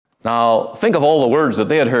Now, think of all the words that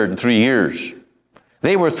they had heard in 3 years.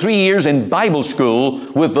 They were 3 years in Bible school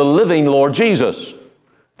with the living Lord Jesus.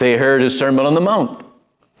 They heard his Sermon on the Mount.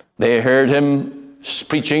 They heard him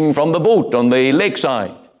preaching from the boat on the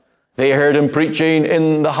lakeside. They heard him preaching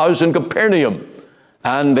in the house in Capernaum.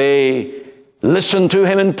 And they listened to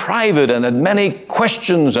him in private and had many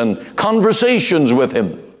questions and conversations with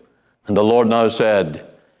him. And the Lord now said,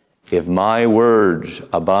 if my words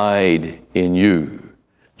abide in you.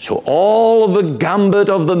 So all of the gambit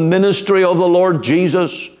of the ministry of the Lord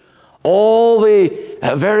Jesus, all the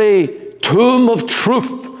very tomb of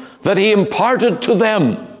truth that he imparted to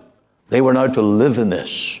them, they were now to live in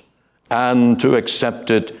this and to accept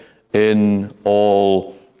it in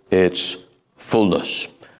all its fullness.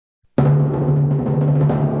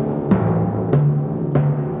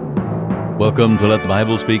 Welcome to Let the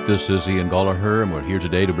Bible Speak. This is Ian Gollaher, and we're here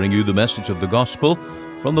today to bring you the message of the gospel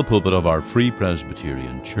from the pulpit of our Free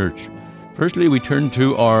Presbyterian Church. Firstly, we turn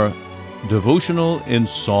to our devotional in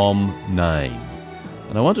Psalm 9.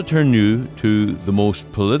 And I want to turn you to the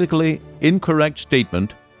most politically incorrect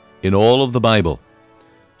statement in all of the Bible.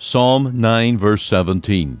 Psalm 9, verse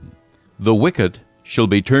 17. The wicked shall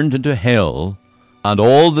be turned into hell, and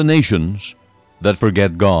all the nations that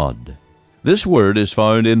forget God. This word is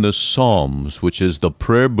found in the Psalms, which is the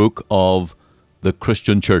prayer book of the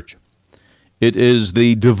Christian church. It is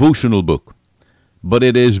the devotional book, but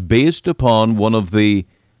it is based upon one of the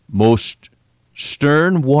most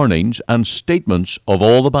stern warnings and statements of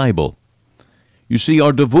all the Bible. You see,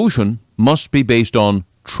 our devotion must be based on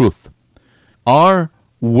truth. Our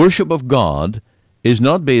worship of God is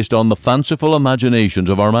not based on the fanciful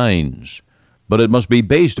imaginations of our minds, but it must be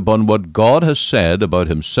based upon what God has said about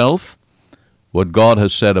himself, what God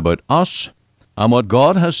has said about us, and what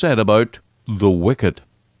God has said about the wicked.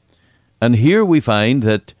 And here we find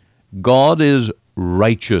that God is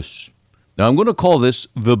righteous. Now I'm going to call this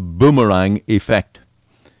the boomerang effect.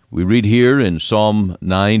 We read here in Psalm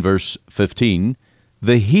 9, verse 15,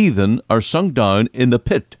 the heathen are sunk down in the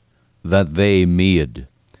pit that they made.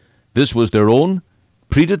 This was their own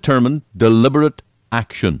predetermined, deliberate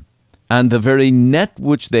action. And the very net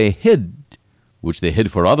which they hid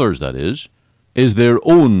for others, that is their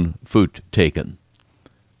own foot taken.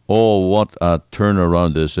 Oh, what a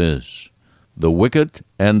turnaround this is. The wicked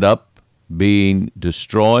end up being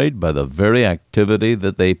destroyed by the very activity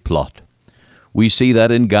that they plot. We see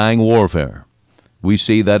that in gang warfare. We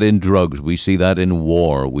see that in drugs. We see that in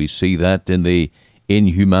war. We see that in the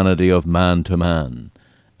inhumanity of man to man.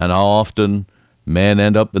 And how often men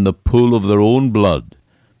end up in the pool of their own blood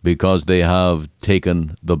because they have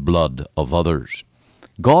taken the blood of others.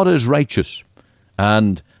 God is righteous.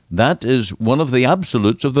 And that is one of the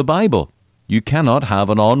absolutes of the Bible. You cannot have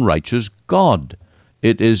an unrighteous God.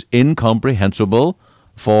 It is incomprehensible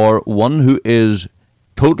for one who is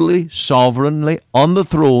totally, sovereignly on the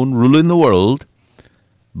throne, ruling the world,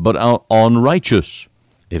 but unrighteous.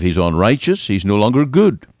 If he's unrighteous, he's no longer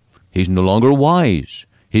good. He's no longer wise.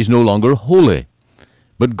 He's no longer holy.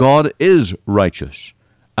 But God is righteous,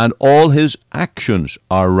 and all his actions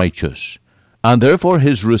are righteous. And therefore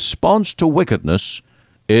his response to wickedness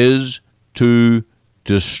is to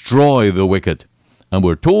destroy the wicked. And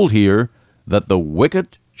we're told here that the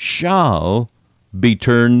wicked shall be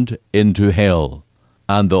turned into hell,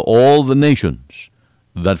 and all the nations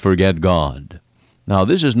that forget God. Now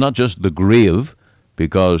this is not just the grave,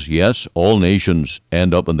 because yes, all nations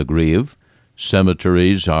end up in the grave.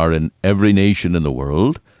 Cemeteries are in every nation in the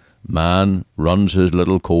world. Man runs his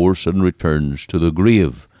little course and returns to the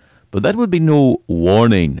grave. But that would be no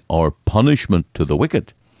warning or punishment to the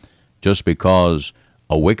wicked. Just because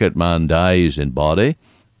a wicked man dies in body,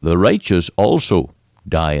 the righteous also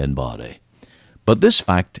die in body. But this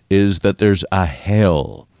fact is that there's a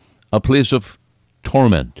hell, a place of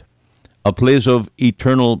torment, a place of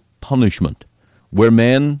eternal punishment, where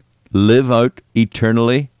men live out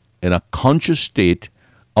eternally in a conscious state,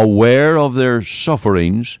 aware of their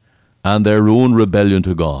sufferings and their own rebellion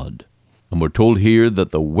to God. And we're told here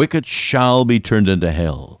that the wicked shall be turned into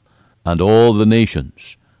hell, and all the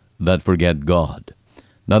nations that forget God.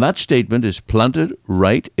 Now that statement is planted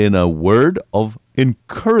right in a word of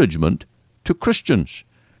encouragement to Christians.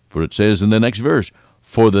 For it says in the next verse,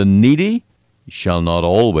 for the needy shall not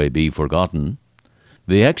always be forgotten.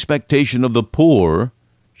 The expectation of the poor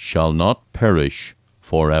shall not perish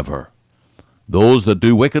forever. Those that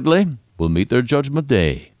do wickedly will meet their judgment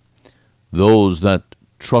day. Those that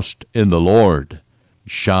trust in the Lord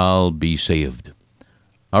shall be saved.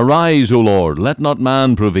 Arise, O Lord, let not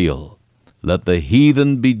man prevail. Let the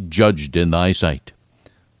heathen be judged in thy sight.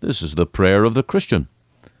 This is the prayer of the Christian.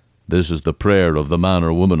 This is the prayer of the man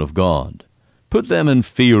or woman of God. Put them in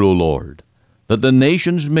fear, O Lord, that the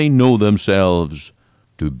nations may know themselves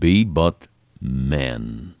to be but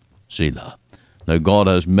men. Selah. Now God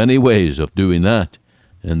has many ways of doing that.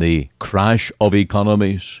 In the crash of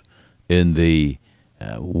economies, in the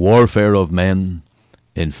warfare of men,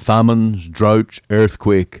 in famines, droughts,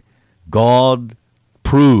 earthquake, God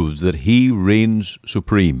proves that He reigns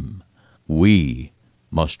supreme. We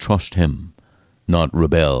must trust Him, not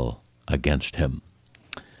rebel against Him.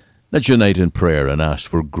 Let's unite in prayer and ask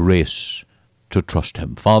for grace to trust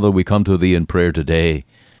Him. Father, we come to Thee in prayer today.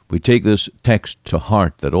 We take this text to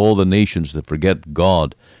heart, that all the nations that forget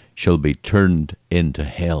God shall be turned into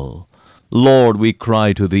hell. Lord, we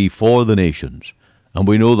cry to Thee for the nations, and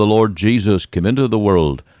we know the Lord Jesus came into the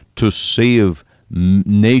world to save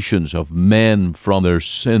nations of men from their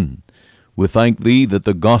sin. We thank Thee that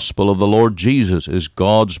the gospel of the Lord Jesus is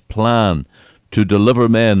God's plan to deliver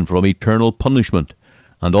men from eternal punishment.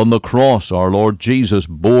 And on the cross our Lord Jesus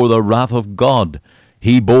bore the wrath of God.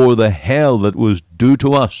 He bore the hell that was due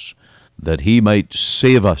to us, that He might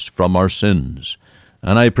save us from our sins.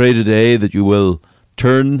 And I pray today that You will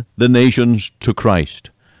turn the nations to Christ,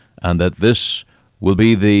 and that this will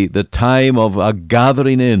be the time of a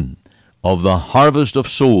gathering in of the harvest of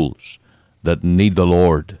souls that need the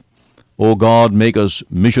Lord. O God, make us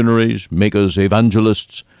missionaries, make us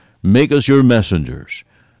evangelists, make us Your messengers,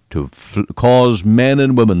 to cause men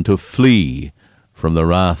and women to flee from the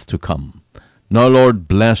wrath to come. Now, Lord,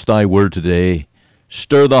 bless Thy word today.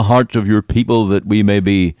 Stir the hearts of Your people that we may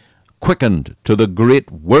be quickened to the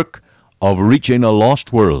great work of reaching a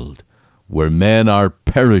lost world where men are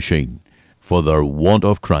perishing for their want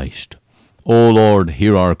of Christ. O Lord,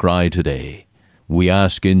 hear our cry today. We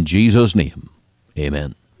ask in Jesus' name.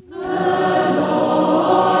 Amen.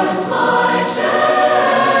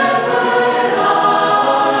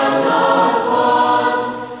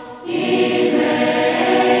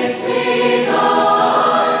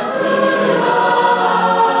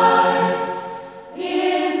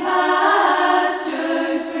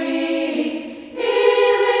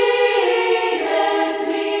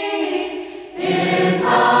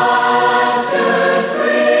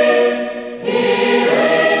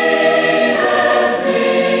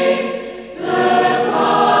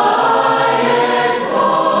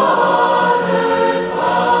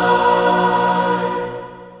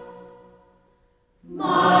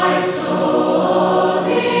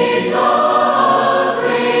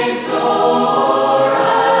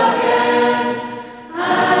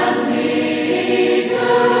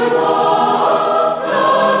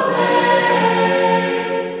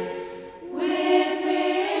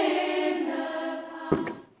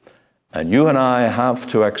 And you and I have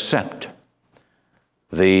to accept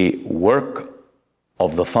the work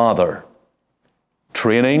of the Father,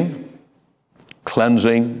 training,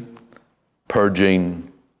 cleansing,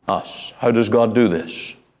 purging us. How does God do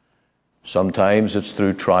this? Sometimes it's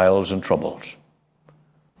through trials and troubles.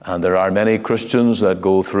 And there are many Christians that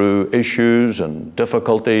go through issues and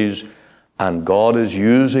difficulties, and God is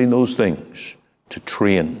using those things to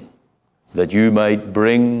train, that you might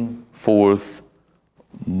bring forth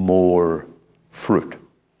more fruit.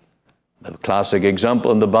 The classic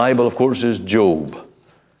example in the Bible, of course, is Job.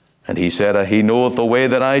 And he said, He knoweth the way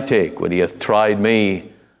that I take. When He hath tried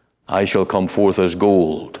me, I shall come forth as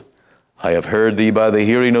gold. I have heard Thee by the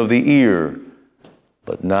hearing of the ear,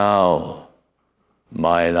 but now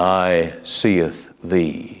mine eye seeth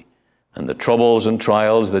Thee. And the troubles and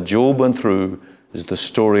trials that Job went through is the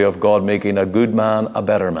story of God making a good man a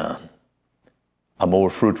better man, a more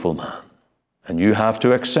fruitful man. And you have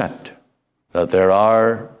to accept that there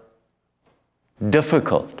are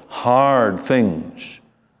difficult, hard things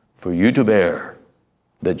for you to bear,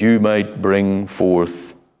 that you might bring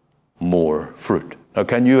forth more fruit. Now,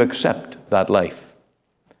 can you accept that life?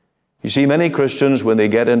 You see, many Christians, when they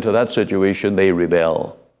get into that situation, they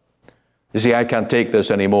rebel. You see, I can't take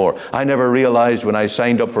this anymore. I never realized when I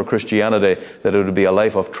signed up for Christianity that it would be a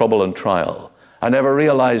life of trouble and trial. I never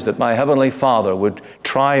realized that my Heavenly Father would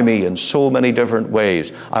try me in so many different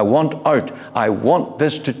ways. I want out. I want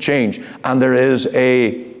this to change. And there is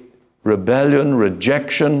a rebellion,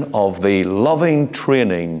 rejection of the loving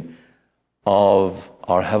training of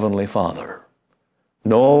our Heavenly Father.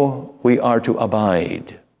 No, we are to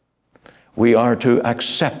abide. We are to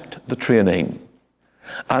accept the training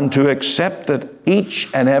and to accept that each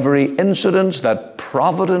and every incident that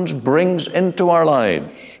providence brings into our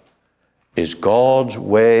lives is God's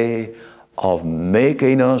way of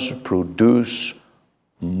making us produce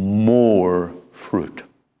more fruit.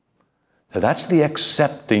 Now, that's the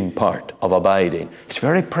accepting part of abiding. It's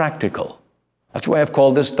very practical. That's why I've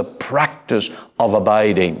called this the practice of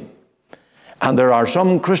abiding. And there are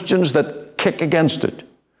some Christians that kick against it.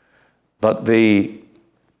 But the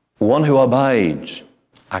one who abides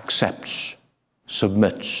accepts,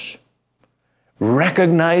 submits,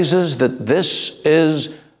 recognizes that this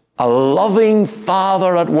is a loving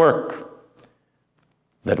Father at work,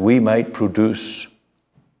 that we might produce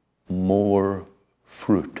more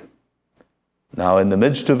fruit. Now, in the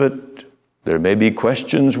midst of it, there may be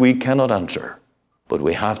questions we cannot answer, but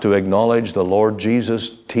we have to acknowledge the Lord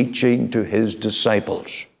Jesus teaching to his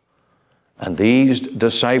disciples. And these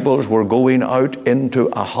disciples were going out into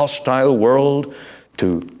a hostile world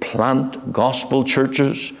to plant gospel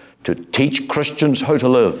churches, to teach Christians how to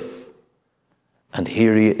live. And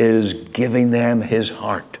here he is giving them his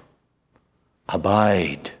heart.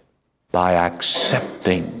 Abide by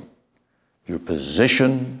accepting your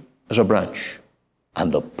position as a branch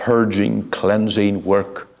and the purging, cleansing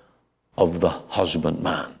work of the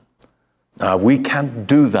husbandman. Now, if we can't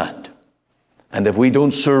do that, and if we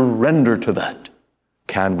don't surrender to that,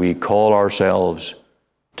 can we call ourselves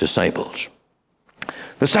disciples?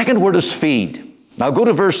 The second word is feed. Now go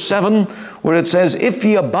to verse 7 where it says, if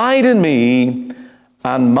ye abide in me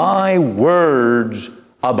and my words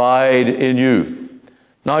abide in you.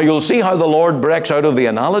 Now you'll see how the Lord breaks out of the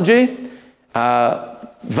analogy.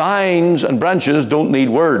 Vines and branches don't need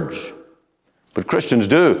words, but Christians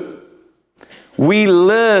do. We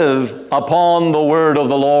live upon the word of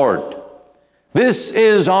the Lord. This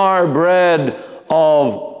is our bread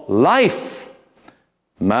of life.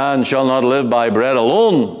 Man shall not live by bread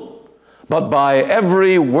alone, but by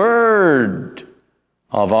every word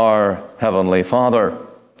of our Heavenly Father.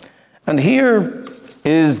 And here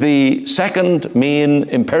is the second main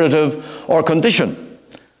imperative or condition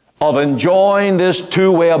of enjoying this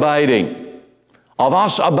two-way abiding, of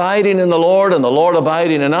us abiding in the Lord and the Lord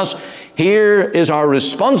abiding in us. Here is our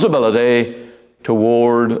responsibility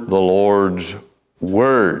toward the Lord's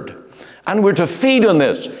word. And we're to feed on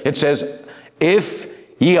this. It says, if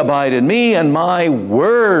ye abide in me and my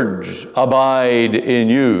words abide in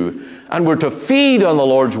you. And we're to feed on the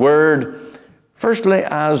Lord's word, firstly,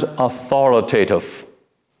 as authoritative.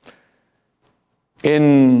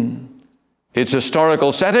 In its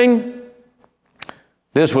historical setting,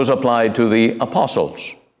 this was applied to the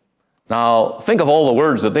apostles. Now, think of all the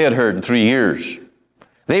words that they had heard in 3 years.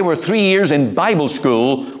 They were 3 years in Bible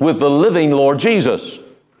school with the living Lord Jesus.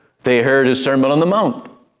 They heard his Sermon on the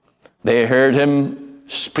Mount. They heard him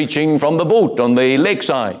preaching from the boat on the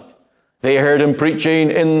lakeside. They heard him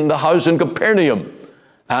preaching in the house in Capernaum.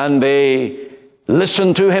 And they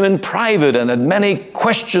listened to him in private and had many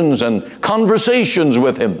questions and conversations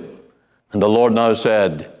with him. And the Lord now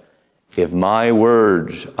said, if my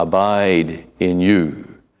words abide in you.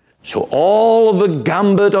 So all of the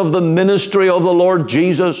gambit of the ministry of the Lord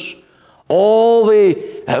Jesus, all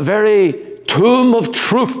the very tomb of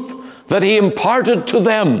truth that he imparted to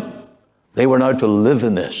them, they were now to live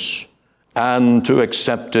in this and to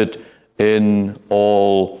accept it in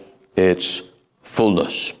all its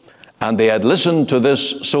fullness. And they had listened to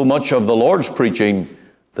this so much of the Lord's preaching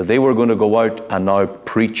that they were going to go out and now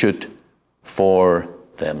preach it for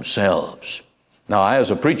themselves. Now, I,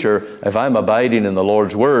 as a preacher, if I'm abiding in the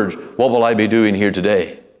Lord's words, what will I be doing here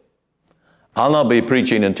today? I'll not be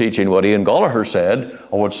preaching and teaching what Ian Gollaher said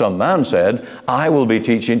or what some man said. I will be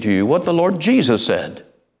teaching to you what the Lord Jesus said.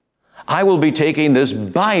 I will be taking this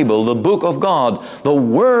Bible, the book of God, the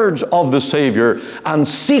words of the Savior, and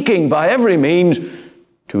seeking by every means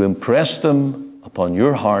to impress them upon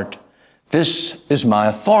your heart. This is my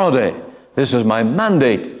authority. This is my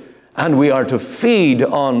mandate. And we are to feed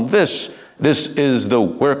on this. This is the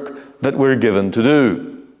work that we're given to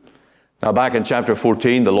do. Now, back in chapter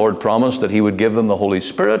 14, the Lord promised that he would give them the Holy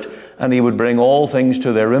Spirit and he would bring all things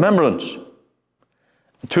to their remembrance.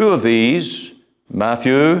 Two of these,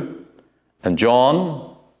 Matthew and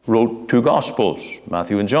John, wrote two Gospels,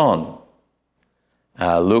 Matthew and John.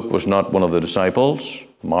 Luke was not one of the disciples.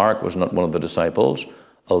 Mark was not one of the disciples,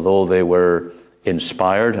 although they were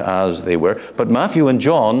inspired as they were. But Matthew and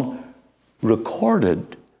John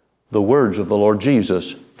recorded the words of the Lord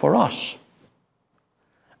Jesus for us.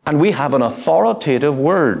 And we have an authoritative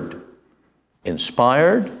word,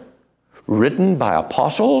 inspired, written by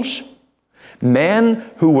apostles, men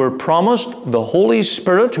who were promised the Holy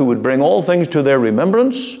Spirit who would bring all things to their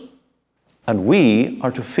remembrance, and we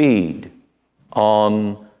are to feed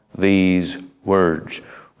on these words.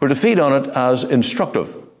 We're to feed on it as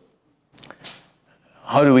instructive.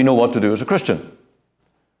 How do we know what to do as a Christian?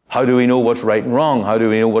 How do we know what's right and wrong? How do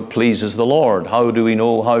we know what pleases the Lord? How do we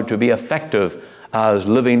know how to be effective as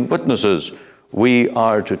living witnesses? We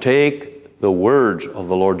are to take the words of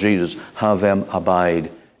the Lord Jesus, have them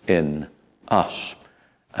abide in us.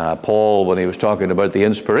 Paul, when he was talking about the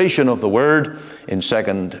inspiration of the Word in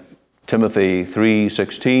 2 Timothy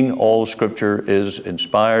 3:16, all Scripture is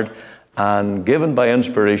inspired and given by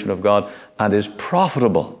inspiration of God and is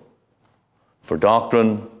profitable for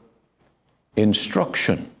doctrine,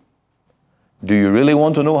 instruction. Do you really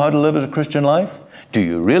want to know how to live as a Christian life? Do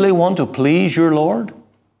you really want to please your Lord?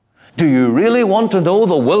 Do you really want to know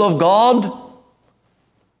the will of God?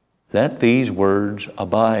 Let these words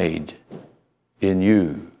abide in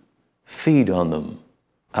you. Feed on them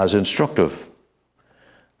as instructive.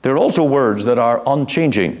 There are also words that are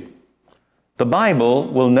unchanging. The Bible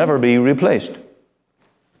will never be replaced.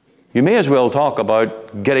 You may as well talk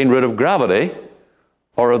about getting rid of gravity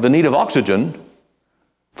or the need of oxygen.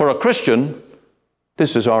 For a Christian,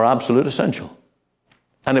 this is our absolute essential.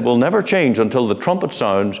 And it will never change until the trumpet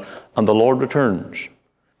sounds and the Lord returns.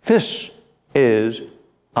 This is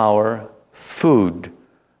our food.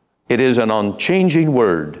 It is an unchanging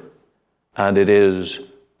word, and it is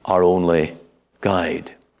our only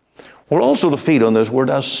guide. We're also to feed on this word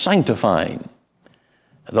as sanctifying.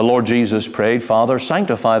 The Lord Jesus prayed, Father,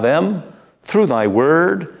 sanctify them through thy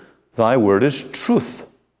word. Thy word is truth.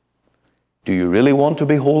 Do you really want to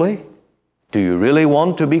be holy? Do you really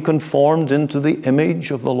want to be conformed into the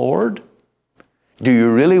image of the Lord? Do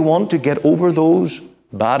you really want to get over those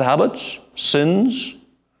bad habits, sins?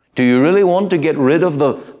 Do you really want to get rid of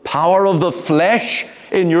the power of the flesh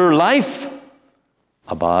in your life?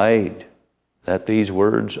 Abide. Let these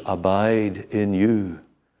words abide in you.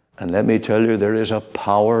 And let me tell you, there is a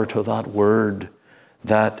power to that word,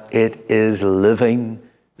 that it is living,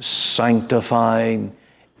 sanctifying,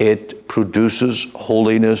 it produces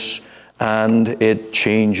holiness, and it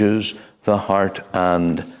changes the heart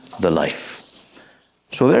and the life.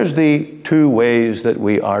 So there's the two ways that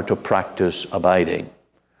we are to practice abiding.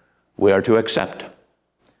 We are to accept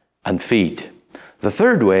and feed. The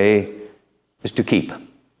third way is to keep.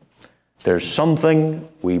 There's something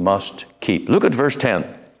we must keep. Look at verse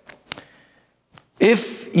 10.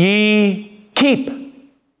 If ye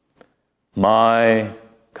keep my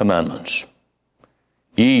commandments,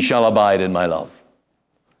 ye shall abide in my love.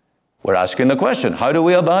 We're asking the question, how do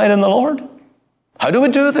we abide in the Lord? How do we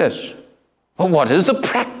do this? Well, what is the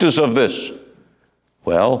practice of this?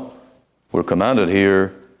 Well, we're commanded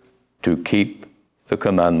here to keep the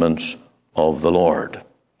commandments of the Lord.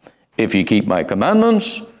 If ye keep my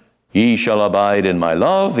commandments, ye shall abide in my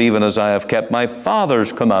love, even as I have kept my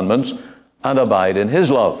Father's commandments and abide in his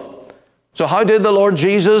love. So how did the Lord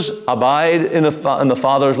Jesus abide in the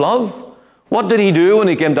Father's love? What did he do when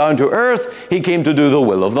he came down to earth? He came to do the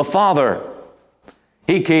will of the Father.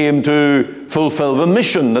 He came to fulfill the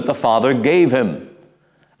mission that the Father gave him.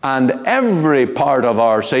 And every part of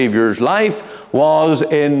our Savior's life was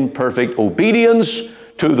in perfect obedience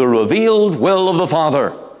to the revealed will of the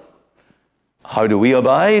Father. How do we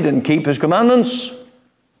abide and keep his commandments?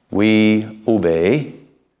 We obey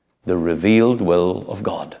the revealed will of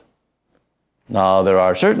God. Now, there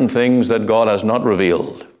are certain things that God has not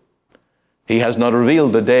revealed. He has not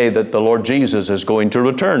revealed the day that the Lord Jesus is going to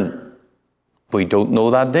return. We don't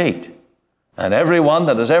know that date. And everyone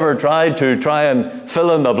that has ever tried to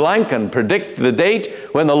fill in the blank and predict the date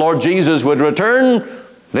when the Lord Jesus would return,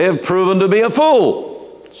 they have proven to be a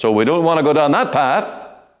fool. So we don't want to go down that path.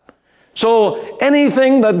 So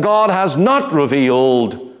anything that God has not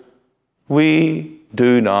revealed, we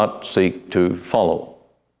do not seek to follow.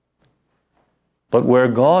 But where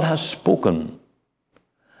God has spoken,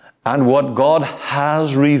 and what God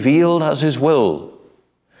has revealed as his will,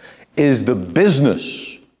 is the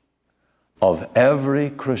business of every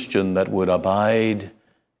Christian that would abide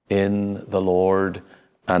in the Lord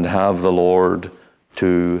and have the Lord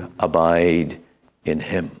to abide in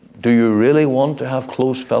him. Do you really want to have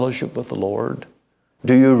close fellowship with the Lord?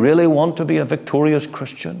 Do you really want to be a victorious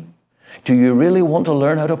Christian? Do you really want to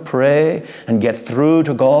learn how to pray and get through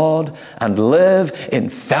to God and live in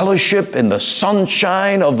fellowship in the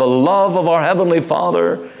sunshine of the love of our Heavenly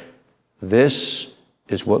Father? This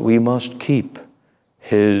is what we must keep,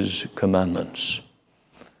 his commandments.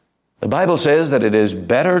 The Bible says that it is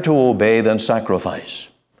better to obey than sacrifice.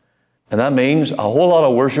 And that means a whole lot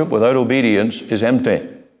of worship without obedience is empty.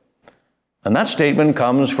 And that statement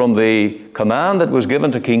comes from the command that was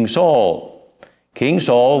given to King Saul. King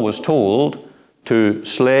Saul was told to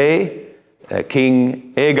slay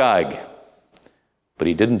King Agag, but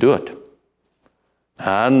he didn't do it.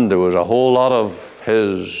 And there was a whole lot of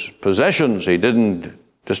his possessions he didn't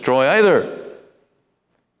destroy either.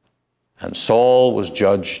 And Saul was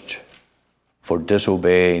judged for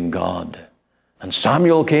disobeying God. And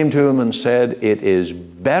Samuel came to him and said, it is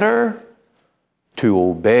better to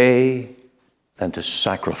obey than to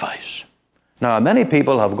sacrifice. Now, many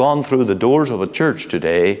people have gone through the doors of a church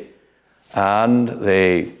today and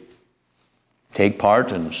they take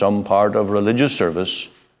part in some part of religious service,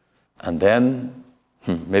 and then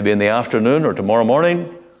maybe in the afternoon or tomorrow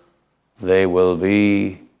morning, they will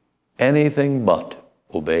be anything but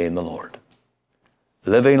obeying the Lord.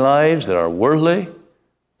 Living lives that are worldly,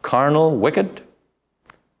 carnal, wicked.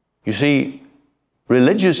 You see,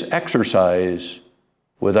 religious exercise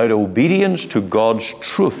without obedience to God's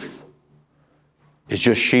truth is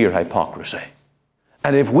just sheer hypocrisy.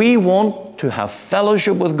 And if we want to have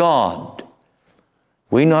fellowship with God,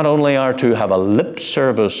 we not only are to have a lip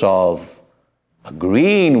service of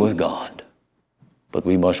agreeing with God, but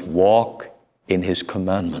we must walk in His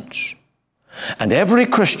commandments. And every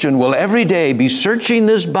Christian will every day be searching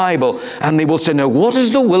this Bible, and they will say, now what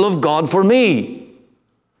is the will of God for me?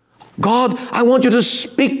 God, I want you to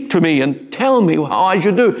speak to me and tell me how I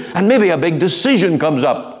should do. And maybe a big decision comes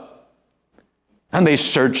up. And they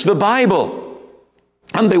search the Bible,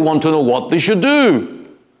 and they want to know what they should do.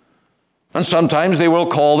 And sometimes they will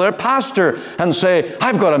call their pastor and say,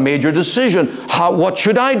 I've got a major decision. What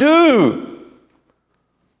should I do?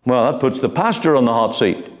 Well, that puts the pastor on the hot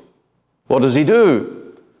seat. What does he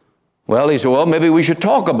do? Well, he said, well, maybe we should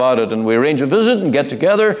talk about it, and we arrange a visit and get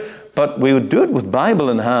together, but we would do it with Bible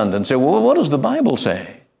in hand and say, well, what does the Bible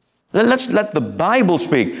say? Let's let the Bible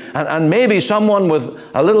speak. And maybe someone with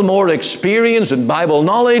a little more experience and Bible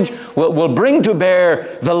knowledge will bring to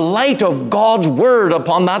bear the light of God's Word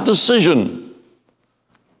upon that decision.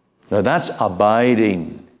 Now that's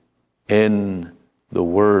abiding in the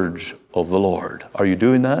words of the Lord. Are you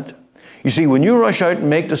doing that? You see, when you rush out and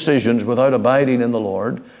make decisions without abiding in the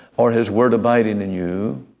Lord or His Word abiding in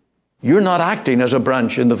you, you're not acting as a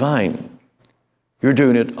branch in the vine. You're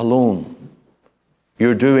doing it alone.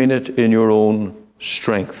 You're doing it in your own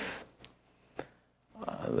strength.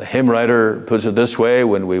 The hymn writer puts it this way,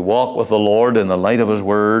 when we walk with the Lord in the light of His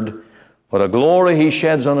Word, what a glory He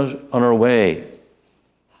sheds on our way.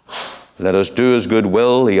 Let us do His good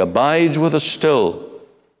will. He abides with us still,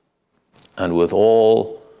 and with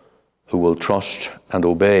all who will trust and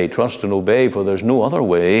obey. Trust and obey, for there's no other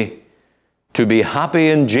way to be happy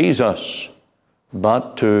in Jesus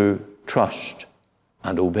but to trust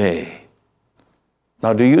and obey.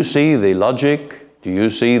 Now, do you see the logic? Do you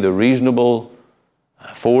see the reasonable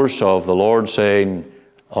force of the Lord saying,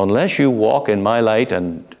 unless you walk in my light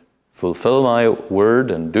and fulfill my word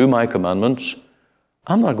and do my commandments,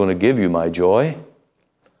 I'm not going to give you my joy.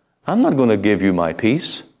 I'm not going to give you my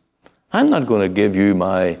peace. I'm not going to give you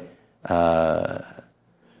my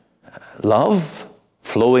love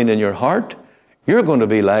flowing in your heart. You're going to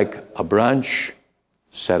be like a branch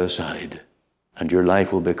set aside, and your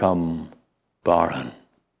life will become barren.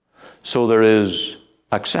 So there is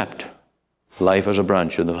accept life as a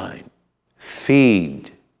branch in the vine.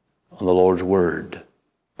 Feed on the Lord's Word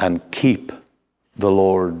and keep the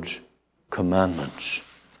Lord's commandments.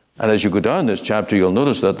 And as you go down this chapter, you'll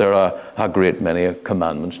notice that there are a great many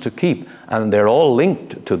commandments to keep. And they're all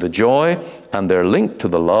linked to the joy, and they're linked to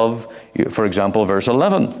the love. For example, verse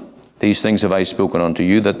 11, these things have I spoken unto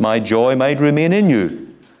you, that my joy might remain in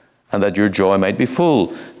you, and that your joy might be full.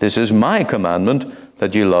 This is my commandment,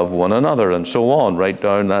 that you love one another, and so on, right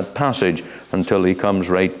down that passage until he comes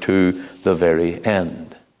right to the very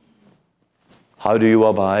end. How do you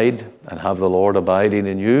abide and have the Lord abiding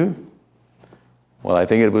in you? Well, I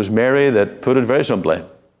think it was Mary that put it very simply.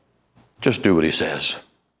 Just do what he says.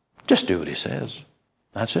 Just do what he says.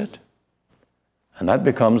 That's it. And that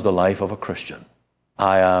becomes the life of a Christian.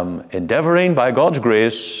 I am endeavoring by God's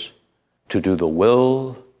grace to do the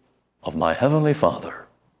will of my Heavenly Father,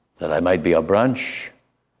 that I might be a branch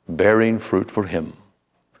bearing fruit for Him.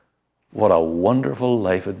 What a wonderful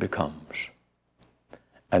life it becomes.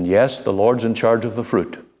 And yes, the Lord's in charge of the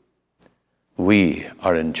fruit. We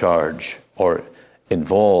are in charge or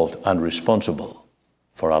involved and responsible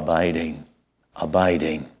for abiding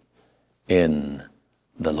in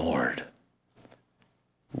the Lord.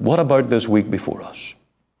 What about this week before us?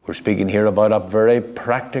 We're speaking here about a very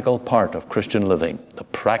practical part of Christian living, the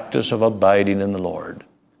practice of abiding in the Lord.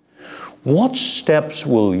 What steps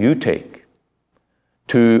will you take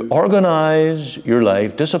to organize your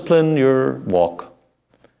life, discipline your walk,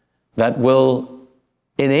 that will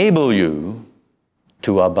enable you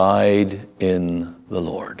to abide in the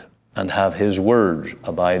Lord and have His words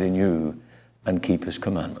abide in you and keep His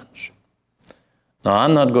commandments? Now,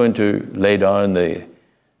 I'm not going to lay down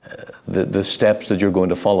the steps that you're going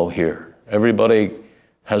to follow here. Everybody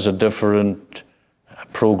has a different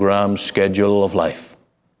program, schedule of life.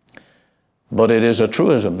 But it is a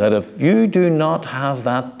truism that if you do not have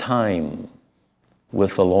that time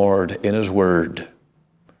with the Lord in His Word,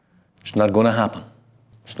 it's not going to happen.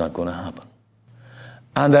 It's not going to happen.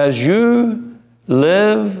 And as you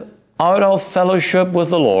live out of fellowship with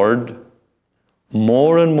the Lord,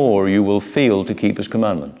 more and more you will fail to keep His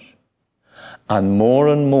commandments. And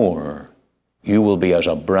more you will be as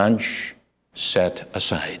a branch set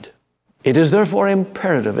aside. It is therefore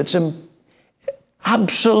imperative, it's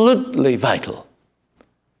absolutely vital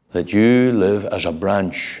that you live as a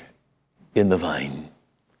branch in the vine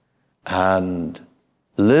and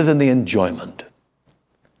live in the enjoyment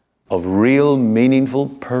of real, meaningful,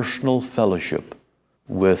 personal fellowship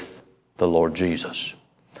with the Lord Jesus.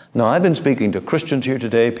 Now, I've been speaking to Christians here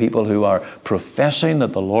today, people who are professing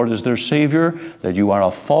that the Lord is their Savior, that you are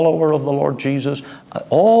a follower of the Lord Jesus.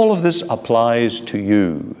 All of this applies to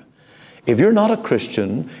you. If you're not a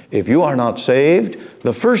Christian, if you are not saved,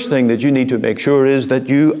 the first thing that you need to make sure is that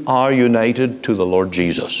you are united to the Lord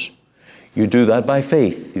Jesus. You do that by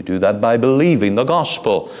faith. You do that by believing the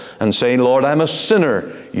gospel and saying, Lord, I'm a sinner.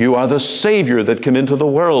 You are the Savior that came into the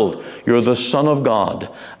world. You're the Son of God.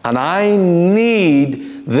 And I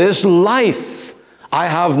need this life. I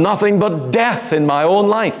have nothing but death in my own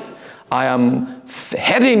life. I am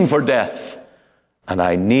heading for death. And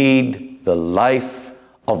I need the life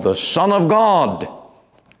of the Son of God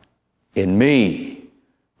in me,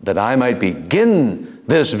 that I might begin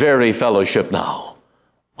this very fellowship now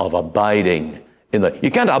of abiding in the... You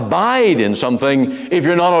can't abide in something if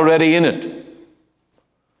you're not already in it.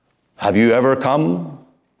 Have you ever come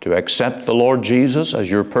to accept the Lord Jesus as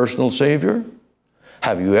your personal Savior?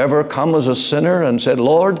 Have you ever come as a sinner and said,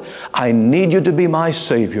 Lord, I need you to be my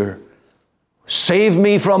Savior. Save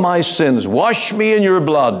me from my sins. Wash me in your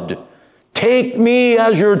blood. Take me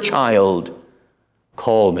as your child.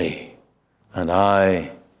 Call me, and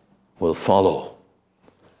I will follow.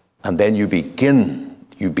 And then you begin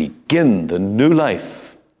the new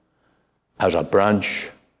life as a branch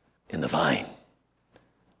in the vine.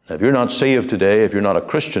 Now, if you're not saved today, if you're not a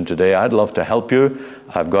Christian today, I'd love to help you.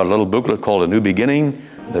 I've got a little booklet called A New Beginning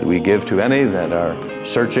that we give to any that are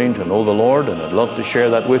searching to know the Lord, and I'd love to share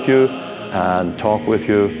that with you and talk with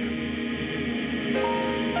you.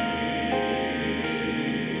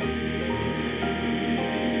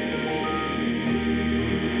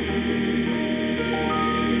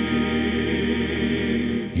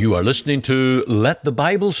 You are listening to Let the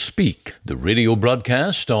Bible Speak, the radio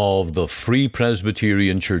broadcast of the Free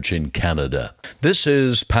Presbyterian Church in Canada. This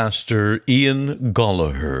is Pastor Ian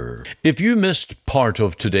Gollaher. If you missed part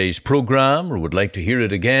of today's program or would like to hear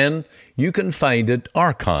it again, you can find it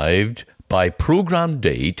archived by program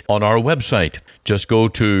date on our website. Just go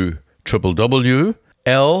to www.ltbs.ca,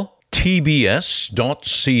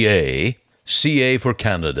 CA for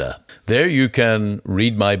Canada. There you can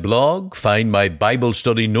read my blog, find my Bible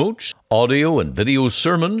study notes, audio and video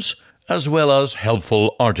sermons, as well as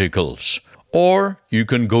helpful articles. Or you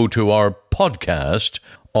can go to our podcast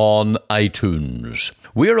on iTunes.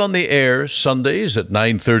 We're on the air Sundays at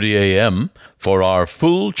 9:30 a.m. for our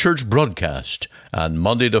full church broadcast, and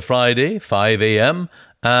Monday to Friday, 5 a.m.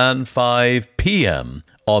 and 5 p.m.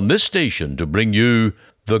 on this station to bring you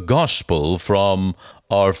the gospel from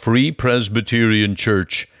our Free Presbyterian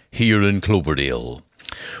Church here in Cloverdale.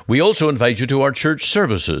 We also invite you to our church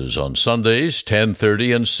services on Sundays,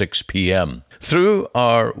 10:30 and 6 p.m. Through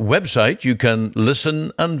our website, you can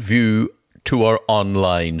listen and view to our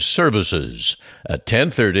online services at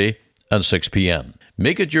 10:30 and 6 p.m.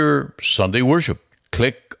 Make it your Sunday worship.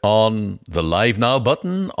 Click on the Live Now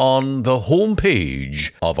button on the home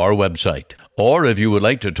page of our website. Or if you would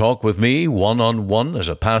like to talk with me one-on-one as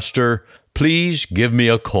a pastor, please give me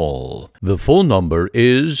a call. The phone number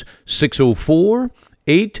is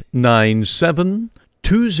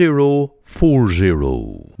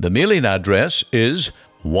 604-897-2040. The mailing address is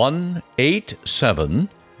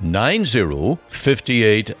 18790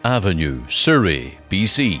 58th Avenue, Surrey,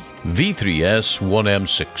 BC,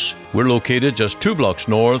 V3S1M6. We're located just 2 blocks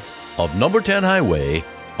north of number 10 Highway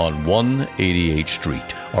on 188th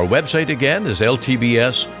Street. Our website again is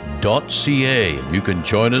ltbs.ca, and you can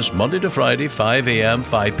join us Monday to Friday, 5 a.m.,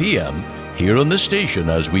 5 p.m. here on the station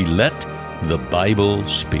as we let the Bible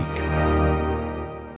speak.